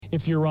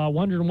if you're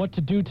wondering what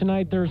to do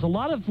tonight, there's a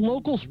lot of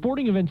local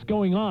sporting events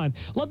going on.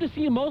 Love to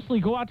see you mostly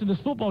go out to this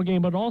football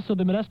game, but also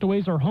the Modesto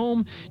A's are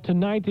home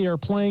tonight. They are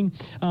playing.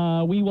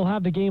 We will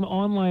have the game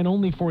online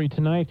only for you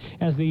tonight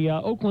as the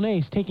Oakland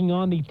A's taking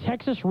on the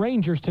Texas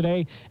Rangers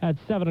today at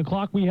 7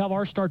 o'clock. We have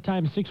our start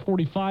time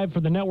 6:45 for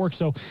the network,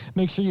 so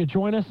make sure you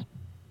join us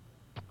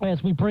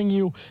as we bring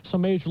you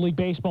some Major League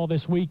Baseball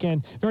this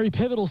weekend. Very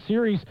pivotal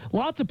series.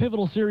 Lots of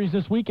pivotal series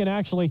this weekend,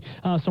 actually.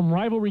 Some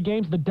rivalry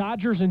games. The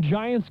Dodgers and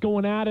Giants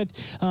going at it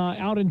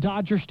out in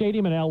Dodger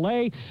Stadium in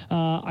L.A.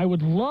 I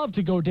would love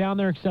to go down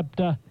there, except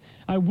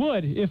I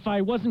would if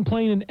I wasn't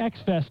playing an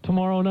X-Fest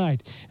tomorrow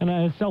night. And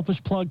a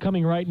selfish plug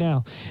coming right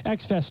now.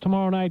 X-Fest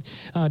tomorrow night,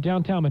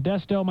 downtown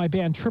Modesto. My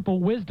band Triple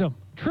Wisdom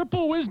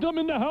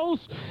in the house.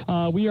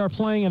 We are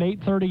playing at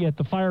 8:30 at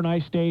the Fire and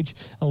Ice stage.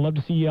 I'd love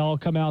to see you all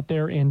come out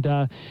there and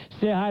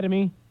say hi to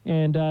me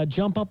and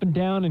jump up and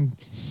down and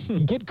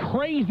get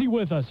crazy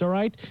with us, all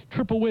right?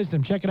 Triple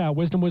Wisdom. Check it out,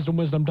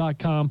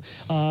 wisdom.com.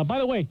 By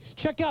the way,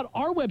 check out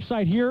our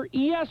website here,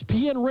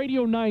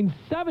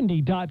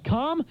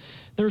 espnradio970.com.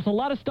 There's a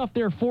lot of stuff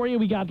there for you.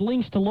 We got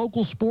links to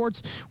local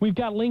sports. We've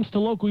got links to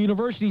local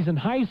universities and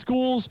high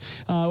schools.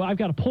 I've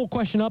got a poll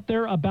question up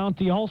there about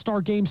the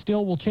All-Star game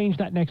still. We'll change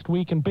that next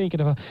week and make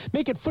it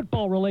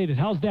football related.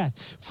 How's that?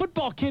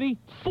 Football, Kitty,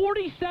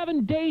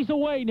 47 days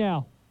away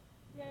now.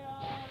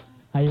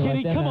 Kitty,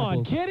 like come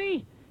on,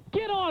 Kitty.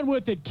 Get on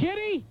with it,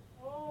 Kitty.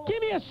 Oh.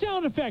 Give me a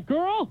sound effect,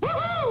 girl.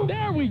 Woo-hoo!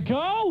 There we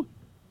go.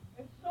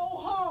 It's so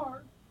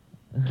hard.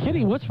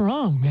 Kitty, what's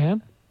wrong,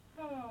 man?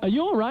 Are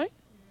you all right?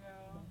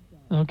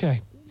 Yeah.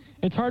 Okay.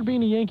 It's hard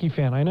being a Yankee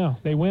fan, I know.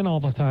 They win all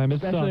the time.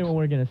 Especially when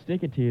we're going to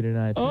stick it to you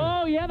tonight.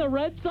 Oh, yeah, the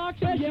Red Sox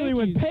and Especially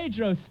when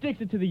Pedro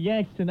sticks it to the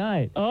Yanks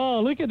tonight. Oh,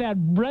 look at that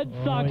Red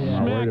Sox yeah. smack.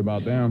 I'm not worried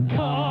about them.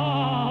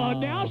 Oh,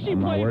 now she I'm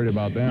plays. not worried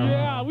about them.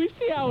 Yeah, we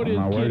see how it is,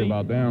 I'm not worried Kitty.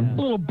 about them.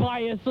 A little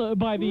bias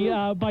by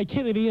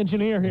Kenny the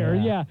engineer here.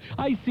 Yeah,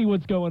 I see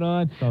what's going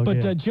on. So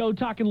but good. Joe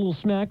talking a little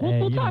smack.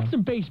 We'll Hey, talk know.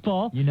 some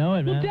baseball. You know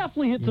it, man. We'll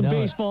definitely hit You some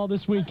know it. baseball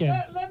this weekend.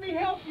 Let me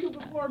help you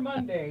before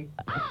Monday.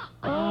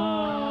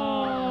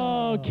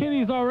 Oh,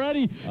 Kitty's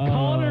already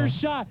calling her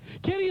shot.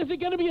 Kitty, is it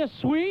going to be a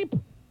sweep?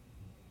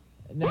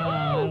 No,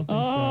 I don't think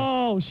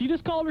Oh, she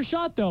just called her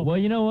shot, though. Well,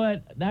 you know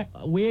what?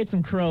 We ate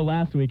some crow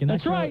last week, and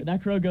That's right.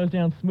 That crow goes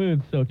down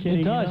smooth. So,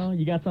 Kitty, It does.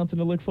 you got something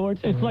to look forward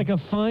to. It's like a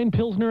fine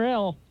Pilsner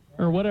Ale.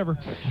 Or whatever.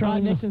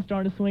 Trot Nixon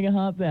starting to swing a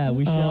hot bat.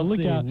 We shall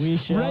look see. out. We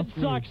shall Red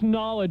see. Sox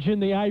knowledge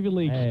in the Ivy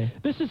League. Hey.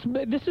 This is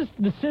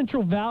the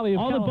Central Valley of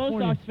All California.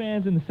 the Bo Sox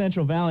fans in the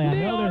Central Valley, I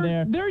know they're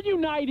there. They're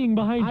uniting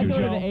behind I you, go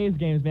Joe. to the A's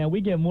games, man.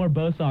 We get more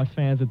Bo Sox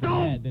fans at the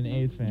net than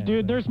A's fans.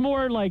 Dude, there's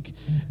more like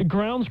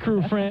grounds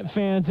crew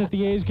fans at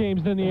the A's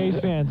games than the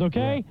A's fans,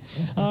 okay?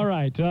 All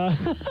right.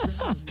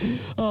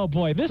 Oh,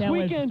 boy. This Can't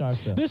wait to start,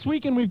 though.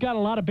 weekend we've got a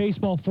lot of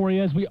baseball for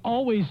you, as we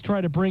always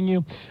try to bring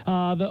you.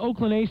 The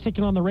Oakland A's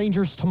taking on the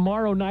Rangers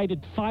tomorrow night at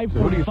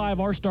 5:45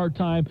 our start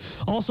time.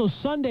 Also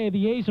Sunday,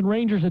 the A's and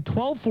Rangers at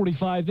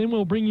 12:45. Then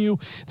we'll bring you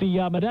the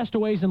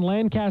Modesto A's and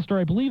Lancaster.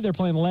 I believe they're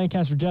playing the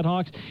Lancaster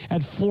Jethawks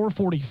at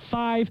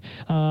 4:45.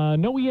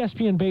 No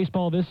ESPN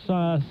baseball this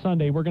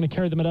Sunday. We're going to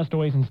carry the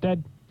Modesto A's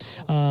instead.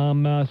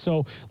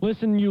 So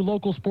listen, you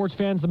local sports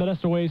fans, the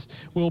Modesto A's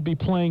will be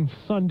playing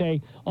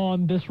Sunday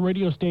on this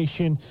radio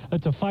station.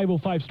 It's a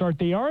 5:05 start.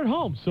 They are at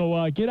home,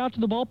 so get out to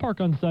the ballpark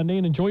on Sunday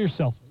and enjoy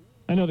yourself.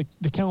 I know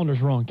the calendar's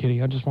wrong,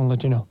 Kitty. I just want to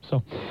let you know.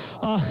 So,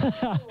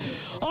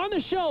 on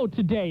the show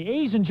today,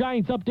 A's and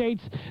Giants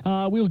updates.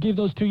 We'll give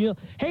those to you.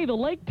 Hey, the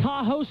Lake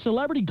Tahoe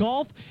Celebrity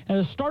Golf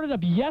started up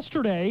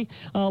yesterday.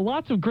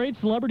 Lots of great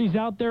celebrities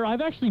out there.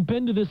 I've actually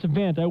been to this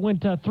event. I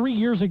went 3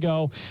 years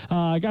ago.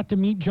 I got to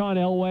meet John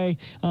Elway.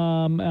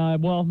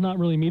 Well, not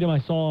really meet him. I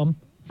saw him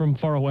from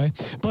far away.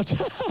 But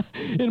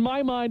in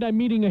my mind, I'm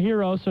meeting a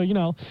hero. So,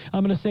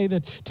 I'm going to say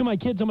that to my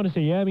kids. I'm going to say,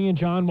 yeah, me and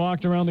John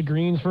walked around the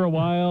greens for a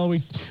while.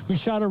 We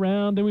shot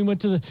around. Then we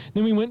went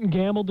and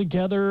gambled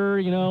together.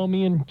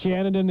 Me and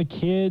Janet and the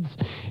kids.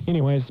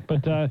 Anyways,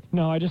 but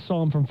no, I just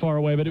saw him from far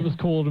away. But it was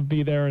cool to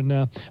be there. And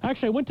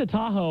actually, I went to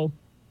Tahoe.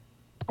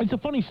 It's a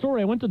funny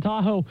story. I went to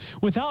Tahoe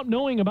without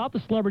knowing about the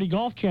Celebrity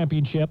Golf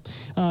Championship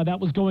that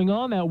was going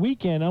on that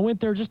weekend. I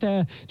went there just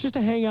to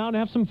hang out and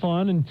have some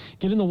fun and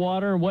get in the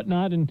water and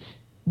whatnot. And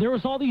there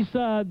was all this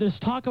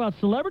talk about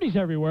celebrities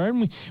everywhere.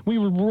 And we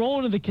would roll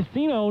into the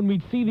casino and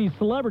we'd see these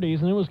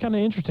celebrities, and it was kind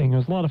of interesting. It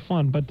was a lot of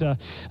fun, but that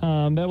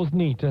was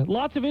neat.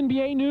 Lots of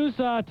NBA news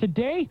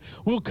today.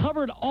 We'll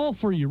cover it all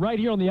for you right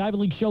here on the Ivy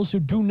League Show, so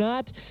do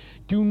not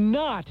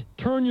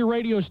turn your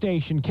radio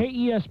station,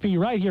 KESP,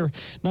 right here,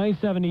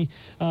 970.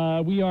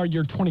 We are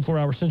your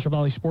 24-hour Central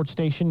Valley sports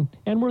station,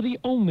 and we're the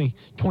only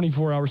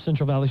 24-hour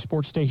Central Valley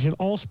sports station.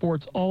 All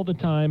sports, all the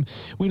time.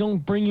 We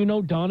don't bring you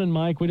no Don and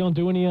Mike. We don't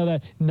do any of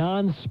that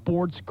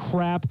non-sports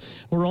crap.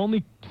 We're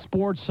only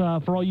sports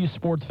for all you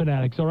sports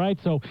fanatics, all right?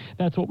 So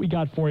that's what we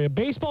got for you.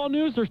 Baseball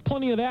news, there's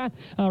plenty of that.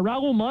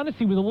 Raul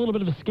Mondesi with a little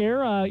bit of a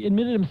scare,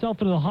 admitted himself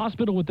into the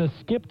hospital with a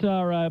skipped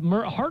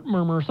heart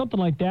murmur or something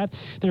like that.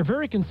 They're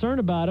very concerned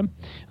about him,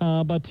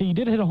 but he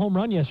did hit a home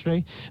run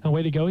yesterday.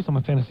 Way to go. He's on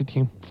my fantasy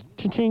team.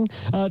 Cha-ching.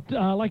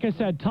 Like I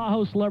said,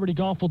 Tahoe Celebrity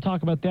Golf, we'll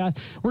talk about that.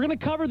 We're going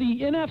to cover the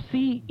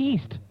NFC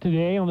East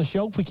today on the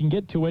show, if we can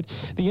get to it.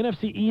 The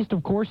NFC East,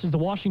 of course, is the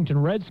Washington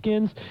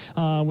Redskins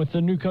with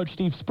the new coach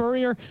Steve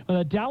Spurrier.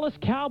 The Dallas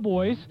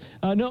Cowboys.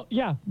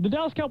 The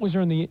Dallas Cowboys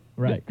are in the...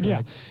 Right.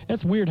 Yeah,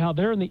 that's weird how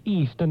they're in the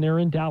East and they're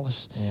in Dallas.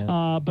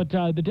 Yeah. But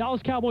the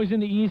Dallas Cowboys in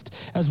the East,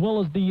 as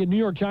well as the New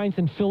York Giants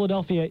and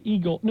Philadelphia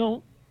Eagles.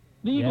 No.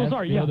 The Eagles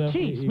are, yeah.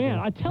 Jeez, man,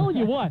 I tell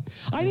you what,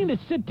 I need to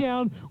sit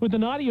down with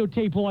an audio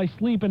tape while I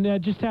sleep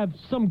and just have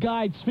some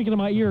guy speaking in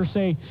my ear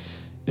say,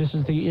 this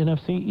is the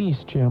NFC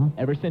East, Jim.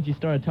 Ever since you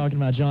started talking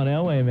about John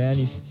Elway, man,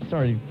 you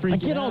started freaking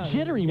out. I get all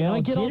jittery, man.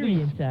 I get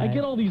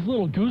all these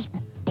little goose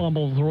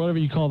bumbles or whatever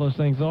you call those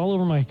things all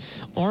over my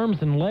arms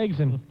and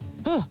legs. And,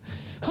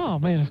 oh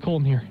man, it's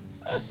cold in here.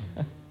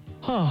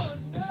 Oh,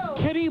 no.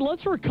 Kitty,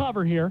 let's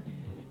recover here.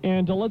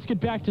 And let's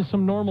get back to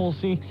some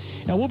normalcy.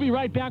 And we'll be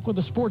right back with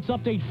a sports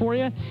update for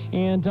you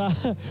and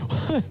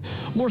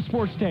more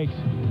sports takes.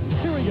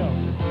 Here we go.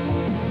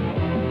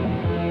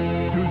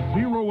 To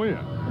zero in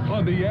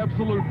on the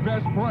absolute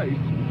best price,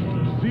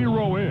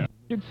 zero in.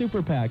 Good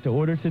Super Pack to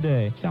order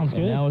today. Sounds good.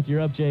 And now with your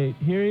update,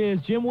 here he is,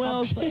 Jim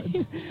Wells.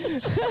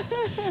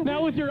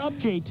 Now with your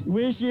update.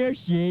 Where's your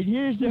shit?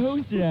 Here's the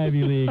host of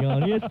Ivie League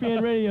on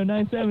ESPN Radio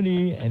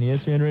 970 and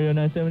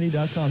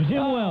ESPNRadio970.com.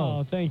 Jim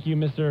Wells. Thank you,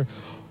 Mr.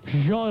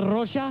 Jean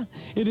Rocha.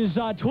 It is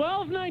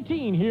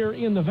 12:19 here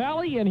in the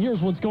Valley, and here's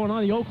what's going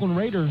on. The Oakland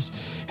Raiders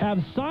have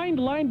signed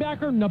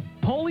linebacker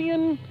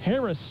Napoleon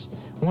Harris,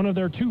 one of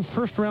their 2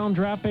 first-round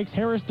draft picks.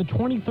 Harris, the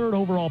 23rd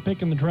overall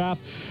pick in the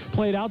draft,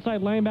 played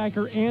outside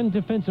linebacker and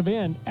defensive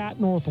end at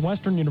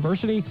Northwestern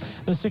University.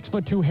 The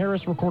 6'2"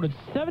 Harris recorded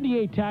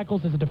 78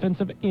 tackles as a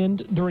defensive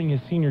end during his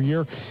senior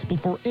year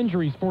before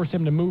injuries forced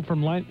him to move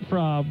from the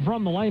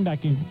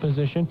linebacking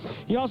position.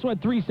 He also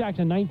had 3 sacks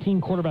and 19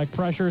 quarterback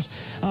pressures.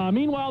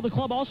 Meanwhile, the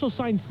club also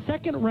signed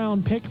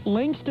second-round pick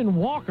Langston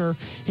Walker.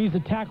 He's a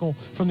tackle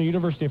from the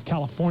University of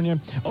California.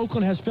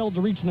 Oakland has failed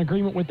to reach an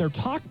agreement with their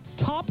top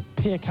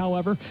pick,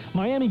 however,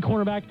 Miami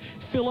cornerback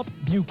Philip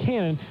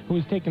Buchanan, who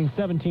is taken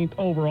 17th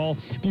overall.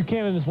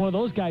 Buchanan is one of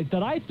those guys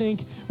that I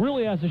think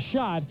really has a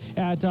shot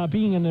at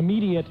being an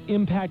immediate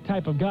impact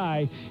type of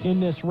guy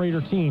in this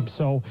Raider team.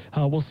 So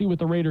we'll see what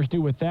the Raiders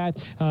do with that.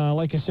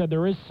 Like I said,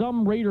 there is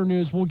some Raider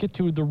news. We'll get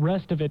to the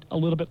rest of it a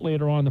little bit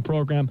later on in the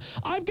program.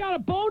 I've got a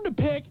bone to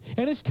pick,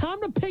 and it's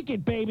time to pick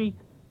it, baby.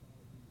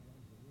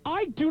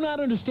 I do not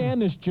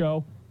understand this,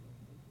 Joe.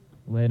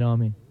 Lay it on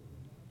me.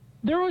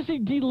 There was a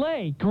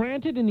delay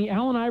granted in the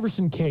Allen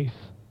Iverson case.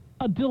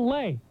 A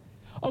delay.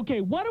 Okay,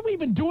 what have we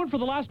been doing for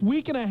the last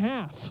week and a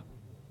half?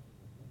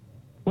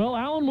 Well,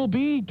 Allen will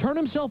turn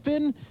himself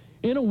in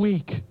a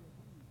week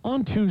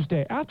on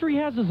Tuesday after he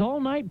has his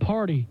all-night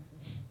party.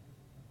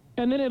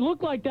 And then it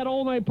looked like that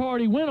all-night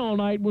party went all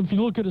night if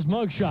you look at his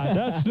mugshot.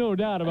 That's no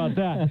doubt about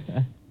that.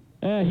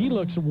 He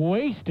looks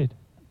wasted.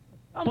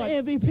 I'm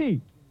an MVP.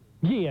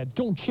 Yeah,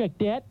 don't check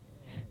that.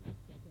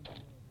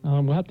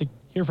 We'll have to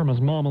hear from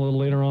his mom a little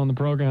later on in the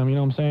program, you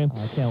know what I'm saying?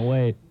 I can't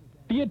wait.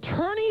 The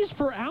attorneys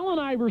for Allen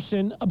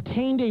Iverson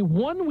obtained a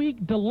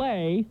 1-week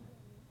delay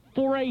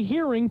for a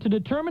hearing to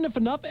determine if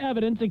enough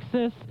evidence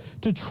exists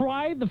to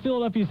try the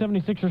Philadelphia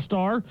 76er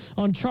star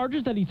on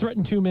charges that he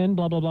threatened 2 men,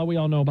 blah, blah, blah. We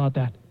all know about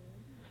that.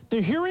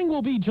 The hearing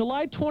will be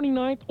July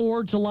 29th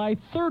or July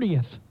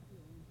 30th.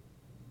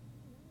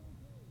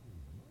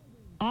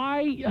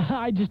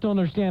 I just don't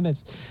understand this.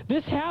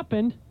 This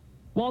happened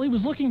while he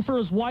was looking for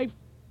his wife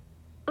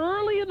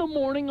early in the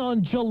morning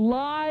on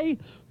July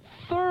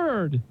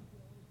 3rd.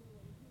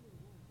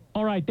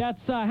 All right, that's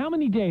how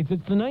many days?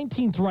 It's the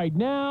 19th right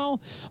now.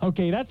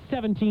 Okay, that's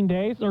 17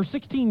 days or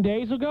 16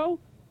 days ago,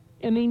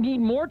 and they need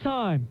more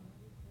time.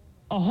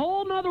 A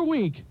whole nother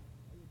week.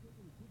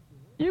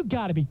 You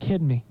got to be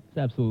kidding me. It's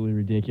absolutely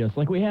ridiculous.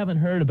 Like, we haven't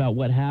heard about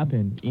what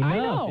happened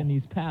enough in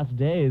these past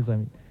days. I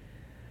mean,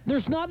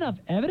 there's not enough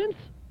evidence?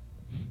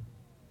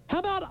 How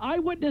about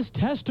eyewitness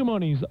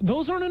testimonies?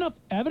 Those aren't enough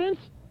evidence?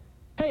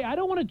 Hey, I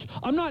don't want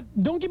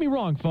to, don't get me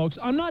wrong, folks.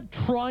 I'm not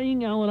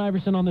trying Allen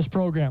Iverson on this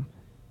program.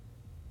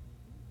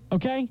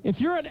 Okay? If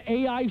you're an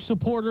AI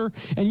supporter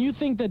and you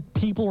think that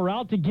people are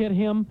out to get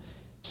him,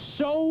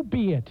 so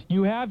be it.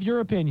 You have your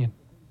opinion.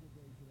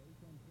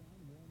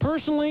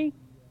 Personally,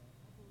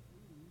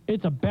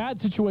 it's a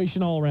bad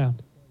situation all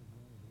around.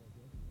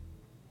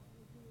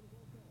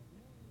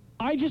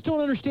 I just don't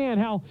understand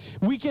how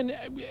we can,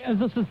 as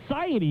a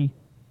society,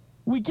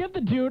 we give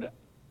the dude,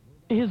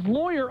 his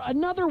lawyer,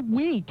 another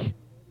week.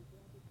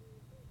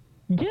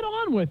 Get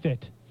on with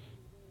it.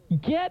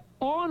 Get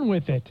on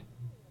with it.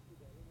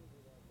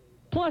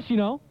 Plus,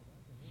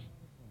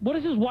 what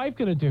is his wife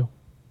going to do?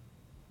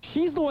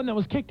 She's the one that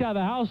was kicked out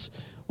of the house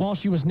while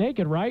she was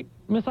naked, right,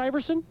 Miss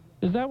Iverson?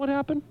 Is that what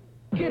happened?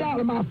 Get out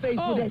of my face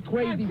with that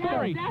crazy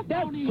sorry. stuff.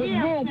 That's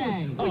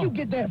normal. Where you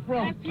get that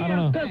from? I don't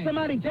know. Because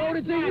somebody told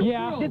it to you?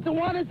 Yeah. Did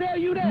Tawana tell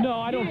you that? No,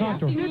 I don't talk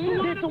to her.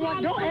 Did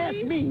Tawana? Don't ask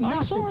me.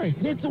 I'm sorry.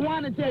 Did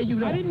Tawana tell you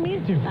that? I didn't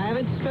mean to. I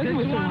haven't spoken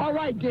with her. All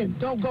right, then.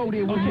 Don't go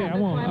there with me. I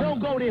won't.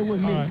 Don't go there with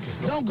me.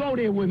 Right. Don't go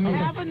there with me. You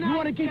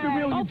want to keep it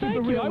real, you keep it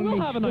real I with will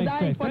me. have a nice I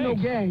day. ain't for no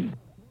Thanks. game.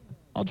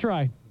 I'll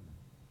try.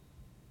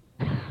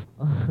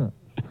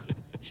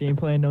 She ain't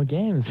playing no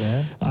games,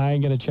 man. I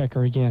ain't going to check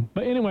her again.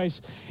 But anyways,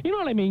 you know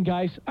what I mean,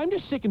 guys? I'm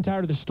just sick and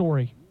tired of the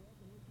story.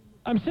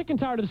 I'm sick and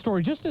tired of the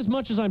story just as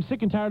much as I'm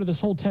sick and tired of this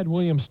whole Ted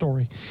Williams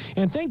story.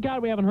 And thank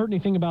God we haven't heard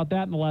anything about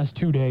that in the last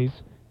 2 days.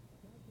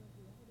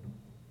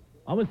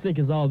 I'm as sick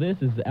as all this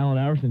is Allen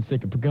Iverson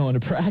sick of going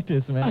to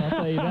practice, man. I'll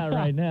tell you that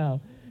right now.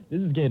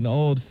 This is getting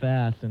old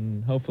fast,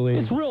 and hopefully...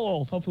 It's real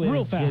old. Hopefully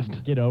real fast.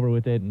 Get over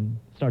with it and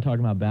start talking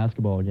about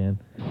basketball again.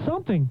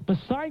 Something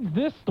besides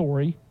this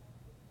story.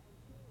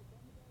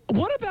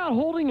 What about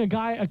holding a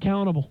guy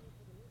accountable?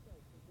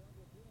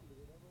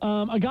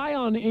 A guy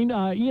on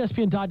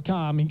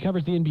ESPN.com, he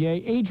covers the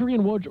NBA,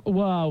 Adrian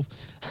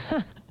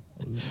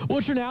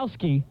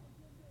Wojnarowski,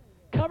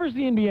 covers the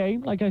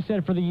NBA, like I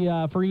said, for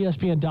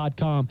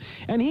ESPN.com.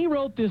 And he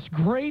wrote this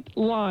great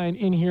line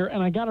in here,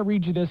 and I got to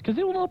read you this because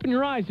it will open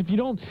your eyes if you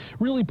don't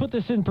really put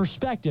this in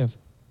perspective.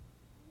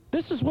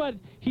 This is what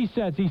he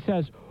says. He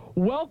says,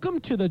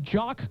 "Welcome to the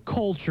jock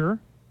culture,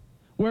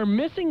 where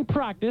missing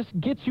practice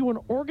gets you an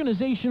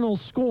organizational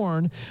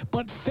scorn,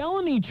 but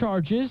felony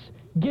charges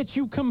get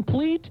you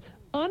complete,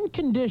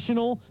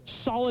 unconditional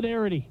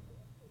solidarity."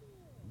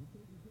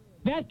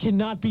 That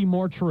cannot be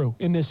more true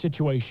in this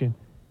situation.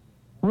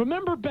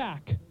 Remember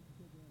back,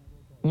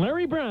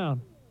 Larry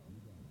Brown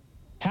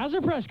has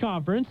a press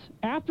conference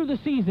after the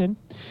season,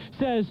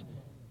 says,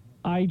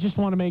 I just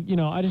want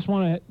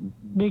to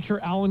make sure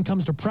Allen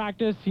comes to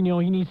practice. He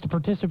needs to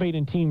participate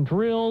in team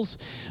drills.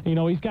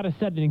 He's got to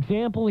set an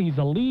example. He's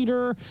a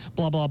leader,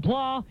 blah, blah,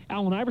 blah.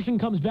 Allen Iverson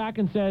comes back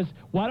and says,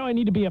 why do I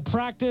need to be at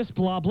practice?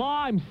 Blah,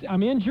 blah.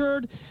 I'm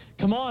injured.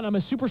 Come on, I'm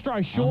a superstar.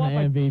 I show up. I'm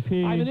an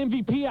MVP. I'm an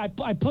MVP.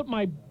 I put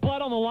my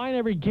butt on the line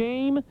every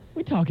game.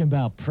 We're talking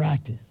about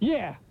practice.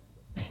 Yeah.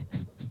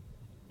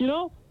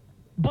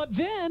 But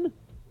then,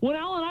 when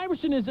Allen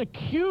Iverson is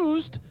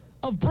accused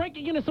of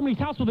breaking into somebody's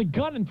house with a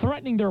gun and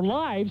threatening their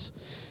lives,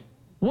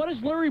 what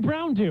does Larry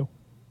Brown do?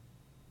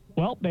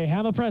 Well, they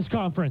have a press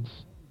conference.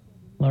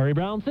 Larry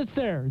Brown sits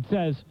there and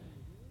says,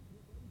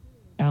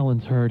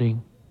 Allen's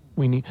hurting.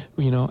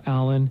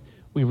 Allen,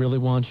 we really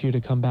want you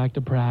to come back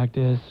to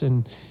practice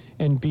and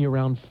be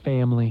around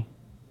family.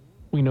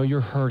 We know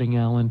you're hurting,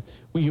 Allen.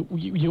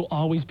 You'll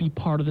always be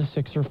part of the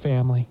Sixer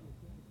family.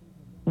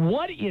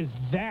 What is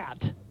that?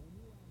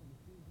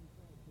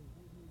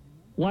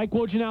 Like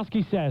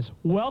Wojnarowski says,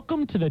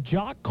 welcome to the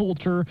jock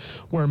culture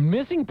where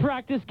missing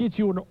practice gets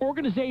you an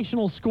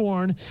organizational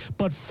scorn,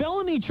 but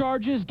felony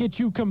charges get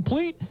you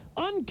complete,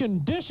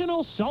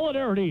 unconditional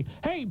solidarity.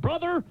 Hey,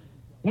 brother,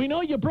 we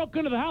know you broke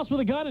into the house with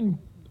a gun and,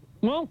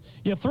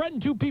 you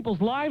threatened 2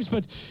 people's lives,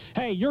 but,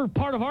 hey, you're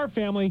part of our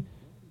family.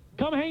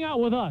 Come hang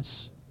out with us.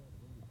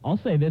 I'll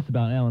say this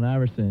about Allen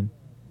Iverson.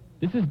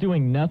 This is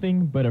doing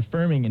nothing but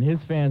affirming in his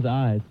fans'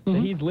 eyes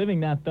that he's living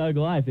that thug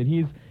life, that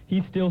he's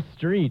still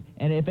street.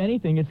 And if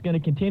anything, it's going to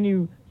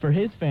continue for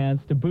his fans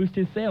to boost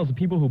his sales. The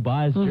people who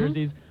buy his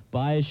jerseys,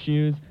 buy his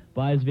shoes,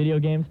 buy his video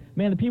games.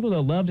 Man, the people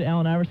that loved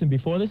Allen Iverson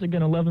before this are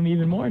going to love him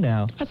even more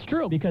now. That's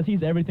true. Because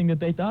he's everything that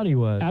they thought he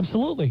was.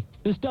 Absolutely.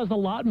 This does a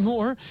lot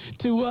more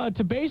to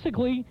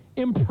basically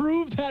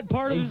improve that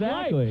part of his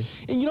life.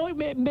 And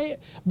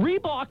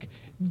Reebok,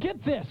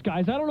 get this,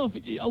 guys. I don't know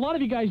if a lot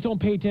of you guys don't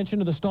pay attention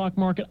to the stock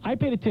market. I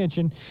paid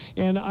attention,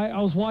 and I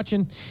was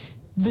watching.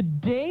 The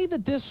day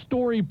that this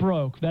story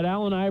broke, that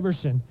Allen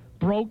Iverson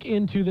broke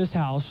into this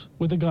house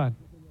with a gun,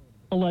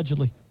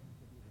 allegedly,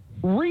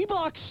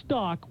 Reebok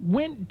stock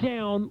went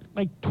down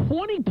like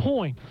 20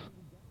 points.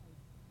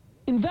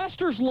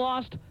 Investors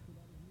lost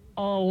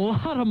a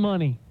lot of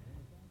money.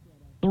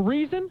 The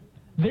reason?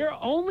 Their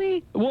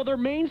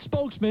main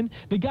spokesman,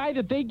 the guy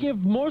that they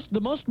give the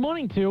most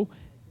money to,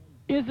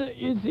 is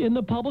in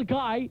the public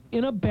eye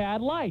in a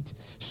bad light.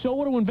 So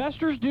what do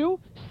investors do?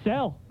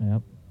 Sell.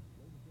 Yep.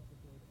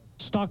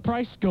 Stock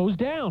price goes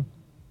down.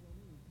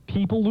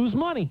 People lose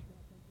money.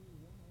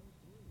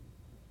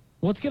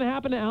 What's going to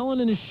happen to Allen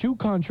and his shoe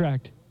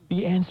contract?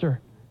 The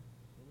answer.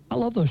 I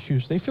love those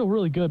shoes. They feel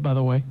really good, by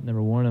the way.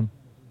 Never worn them.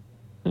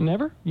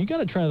 Never? You got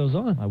to try those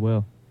on. I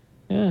will.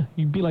 Yeah,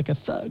 you'd be like a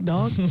thug,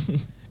 dog.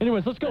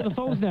 Anyways, let's go to the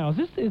phones now. Is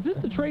this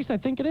the Trace I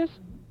think it is?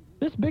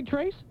 This Big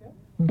Trace?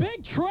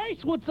 Big Trace,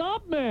 what's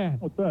up, man?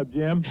 What's up,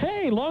 Jim?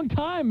 Hey, long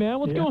time, man.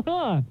 What's going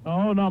on?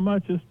 Oh, not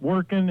much. Just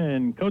working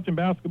and coaching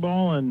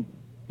basketball and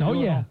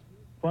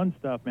fun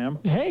stuff, man.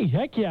 Hey,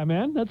 heck yeah,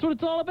 man. That's what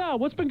it's all about.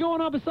 What's been going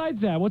on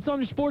besides that? What's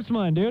on your sports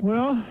mind, dude?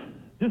 Well,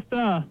 just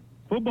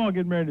football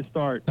getting ready to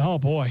start. Oh,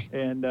 boy.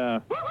 And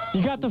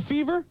you got the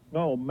fever?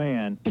 Oh,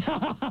 man.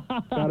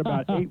 Got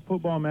about 8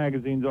 football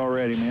magazines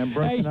already, man.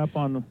 Brushing up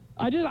on the...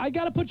 I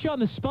got to put you on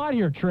the spot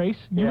here, Trace.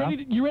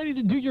 You ready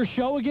to do your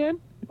show again?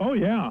 Oh,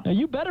 yeah. Now,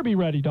 you better be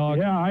ready, dog.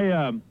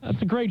 Yeah,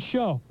 That's a great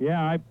show.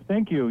 Yeah,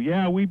 thank you.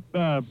 Yeah,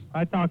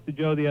 I talked to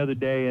Joe the other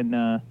day, and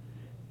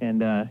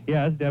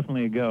yeah, it's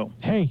definitely a go.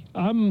 Hey,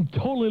 I'm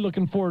totally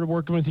looking forward to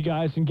working with you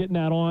guys and getting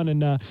that on,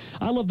 and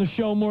I love the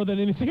show more than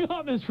anything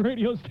on this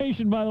radio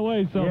station, by the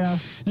way. So yeah.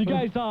 you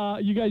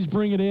guys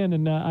bring it in,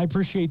 and I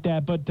appreciate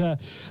that. But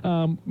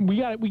we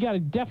got to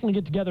definitely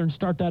get together and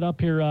start that up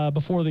here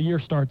before the year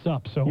starts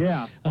up. So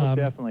yeah,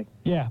 definitely.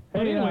 Yeah.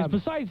 But Hey, anyways,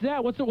 besides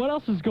that, what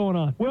else is going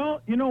on?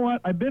 Well, you know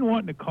what? I've been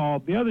wanting to call.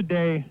 The other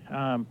day,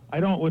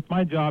 with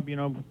my job,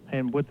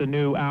 and with the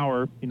new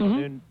hour,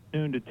 noon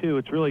to 2,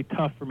 it's really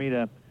tough for me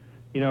to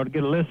get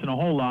to listen a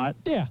whole lot.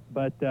 Yeah.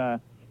 But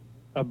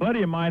a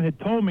buddy of mine had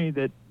told me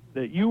that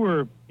you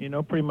were,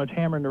 pretty much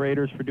hammering the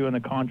Raiders for doing the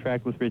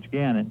contract with Rich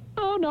Gannon.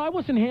 Oh, no, I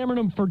wasn't hammering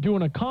him for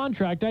doing a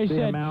contract. I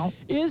said, amount?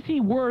 Is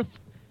he worth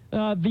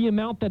the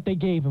amount that they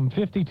gave him,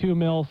 $52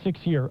 million, 6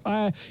 year?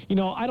 I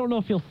don't know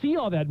if he'll see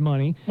all that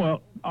money.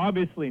 Well,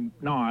 obviously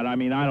not. I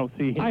mean, I don't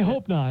see him. I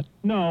hope not.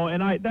 No,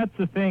 and that's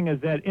the thing is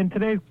that in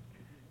today's,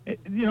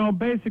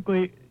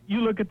 basically, you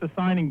look at the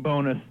signing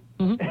bonus,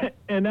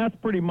 and that's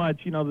pretty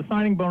much, the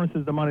signing bonus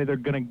is the money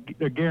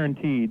they're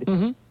guaranteed,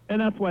 and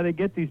that's why they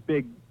get these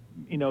big,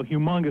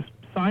 humongous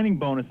signing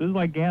bonuses.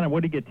 Like Gannon,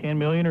 what did he get, $10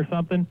 million or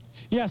something?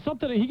 Yeah,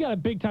 something. He got a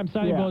big time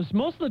signing bonus.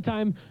 Most of the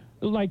time,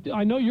 like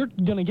I know you're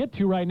going to get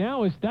to right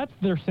now, is that's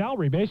their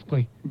salary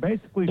basically.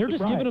 Basically, they're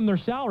just giving them their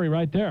salary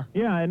right there.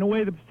 Yeah, and the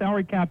way the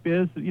salary cap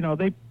is,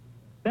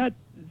 that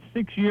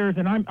 6 years,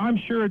 and I'm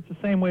sure it's the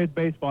same way as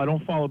baseball. I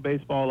don't follow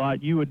baseball a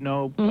lot. You would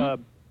know.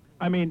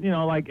 I mean,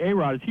 like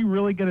A-Rod, is he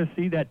really going to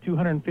see that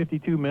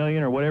 $252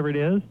 million or whatever it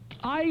is?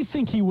 I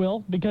think he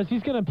will, because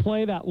he's going to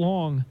play that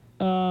long.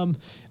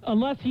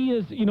 Unless he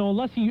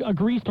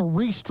agrees to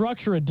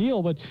restructure a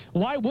deal, but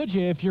why would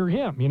you if you're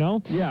him,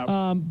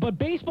 Yeah. But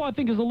baseball, I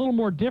think, is a little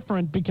more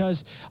different, because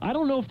I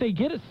don't know if they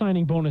get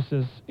signing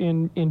bonuses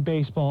in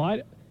baseball.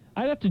 I'd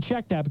have to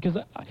check that, because,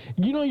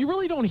 you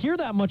really don't hear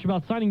that much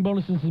about signing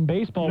bonuses in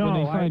baseball when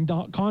they sign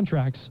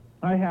contracts.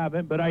 I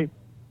haven't, but I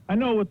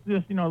know with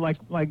this,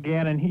 like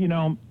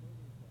Gannon,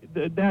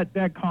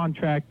 that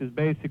contract is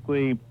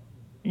basically,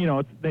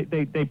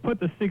 they put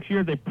the 6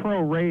 years, they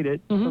prorate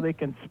it so they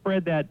can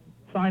spread that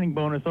signing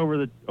bonus over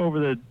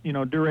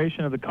the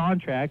duration of the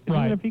contract. And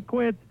even if he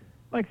quits,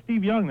 like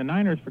Steve Young, the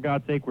Niners, for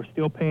God's sake, were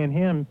still paying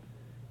him,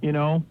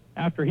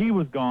 after he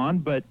was gone.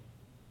 But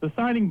the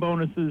signing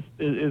bonuses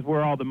is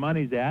where all the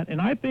money's at.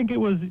 And I think it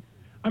was,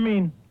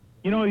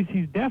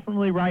 he's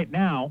definitely right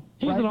now.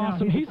 He's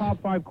a top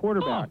 5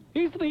 quarterback. Oh,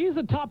 he's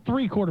a top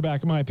 3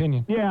 quarterback in my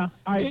opinion. Yeah,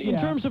 in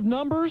terms of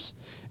numbers,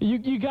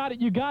 you got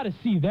to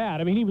see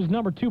that. I mean, he was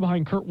number 2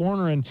 behind Kurt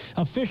Warner in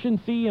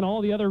efficiency and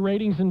all the other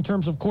ratings in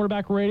terms of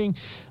quarterback rating.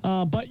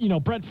 But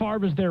Brett Favre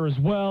was there as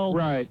well.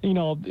 Right.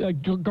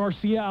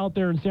 Garcia out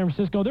there in San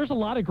Francisco. There's a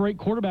lot of great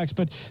quarterbacks,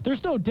 but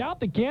there's no doubt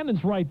that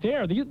Gannon's right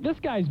there. This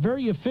guy's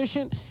very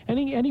efficient, and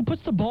he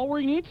puts the ball where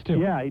he needs to.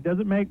 Yeah, he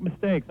doesn't make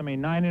mistakes. I mean,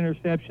 9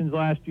 interceptions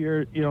last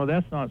year.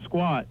 That's not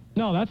squat.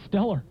 No, that's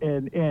stellar.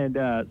 And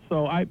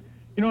so I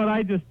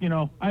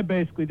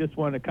basically just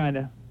wanted to kind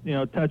of,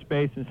 touch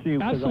base and see.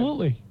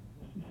 Absolutely.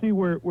 See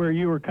where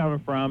you were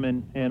coming from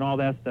and all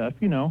that stuff,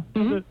 do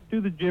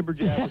the jibber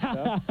jabber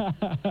stuff.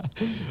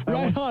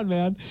 Right on,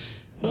 man.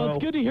 Well,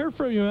 it's good to hear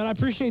from you, man. I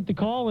appreciate the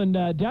call, and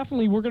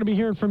definitely we're going to be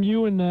hearing from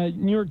you and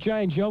New York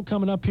Giant Joe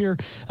coming up here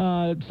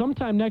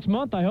sometime next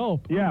month, I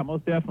hope. Yeah,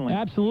 most definitely.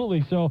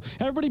 Absolutely. So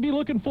everybody be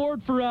looking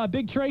forward for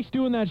Big Trace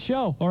doing that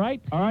show, all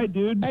right? All right,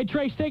 dude. Hey,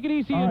 Trace, take it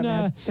easy and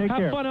have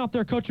care. fun out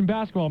there coaching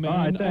basketball, man. All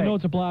right, I know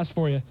it's a blast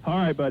for you. All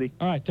right, buddy.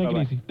 All right, take it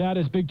easy. That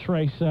is Big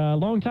Trace.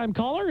 Long-time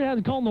caller. He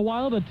hasn't called in a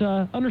while, but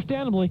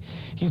understandably,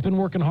 he's been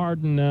working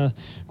hard, and, of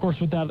course,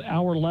 with that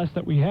hour less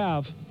that we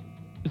have,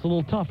 it's a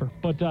little tougher.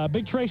 But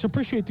Big Trace,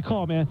 appreciate the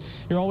call, man.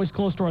 You're always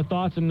close to our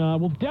thoughts, and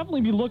we'll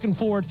definitely be looking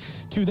forward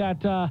to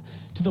that, to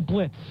the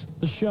Blitz,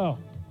 the show,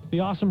 the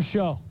awesome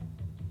show.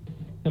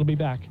 It'll be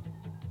back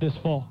this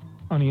fall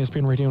on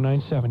ESPN Radio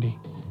 970.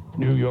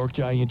 New York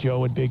Giant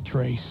Joe and Big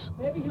Trace.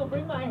 Maybe he'll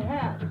bring my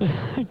hat.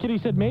 Kitty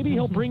said, maybe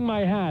he'll bring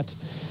my hat.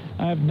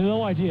 I have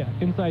no idea.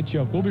 Inside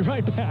joke. We'll be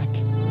right back.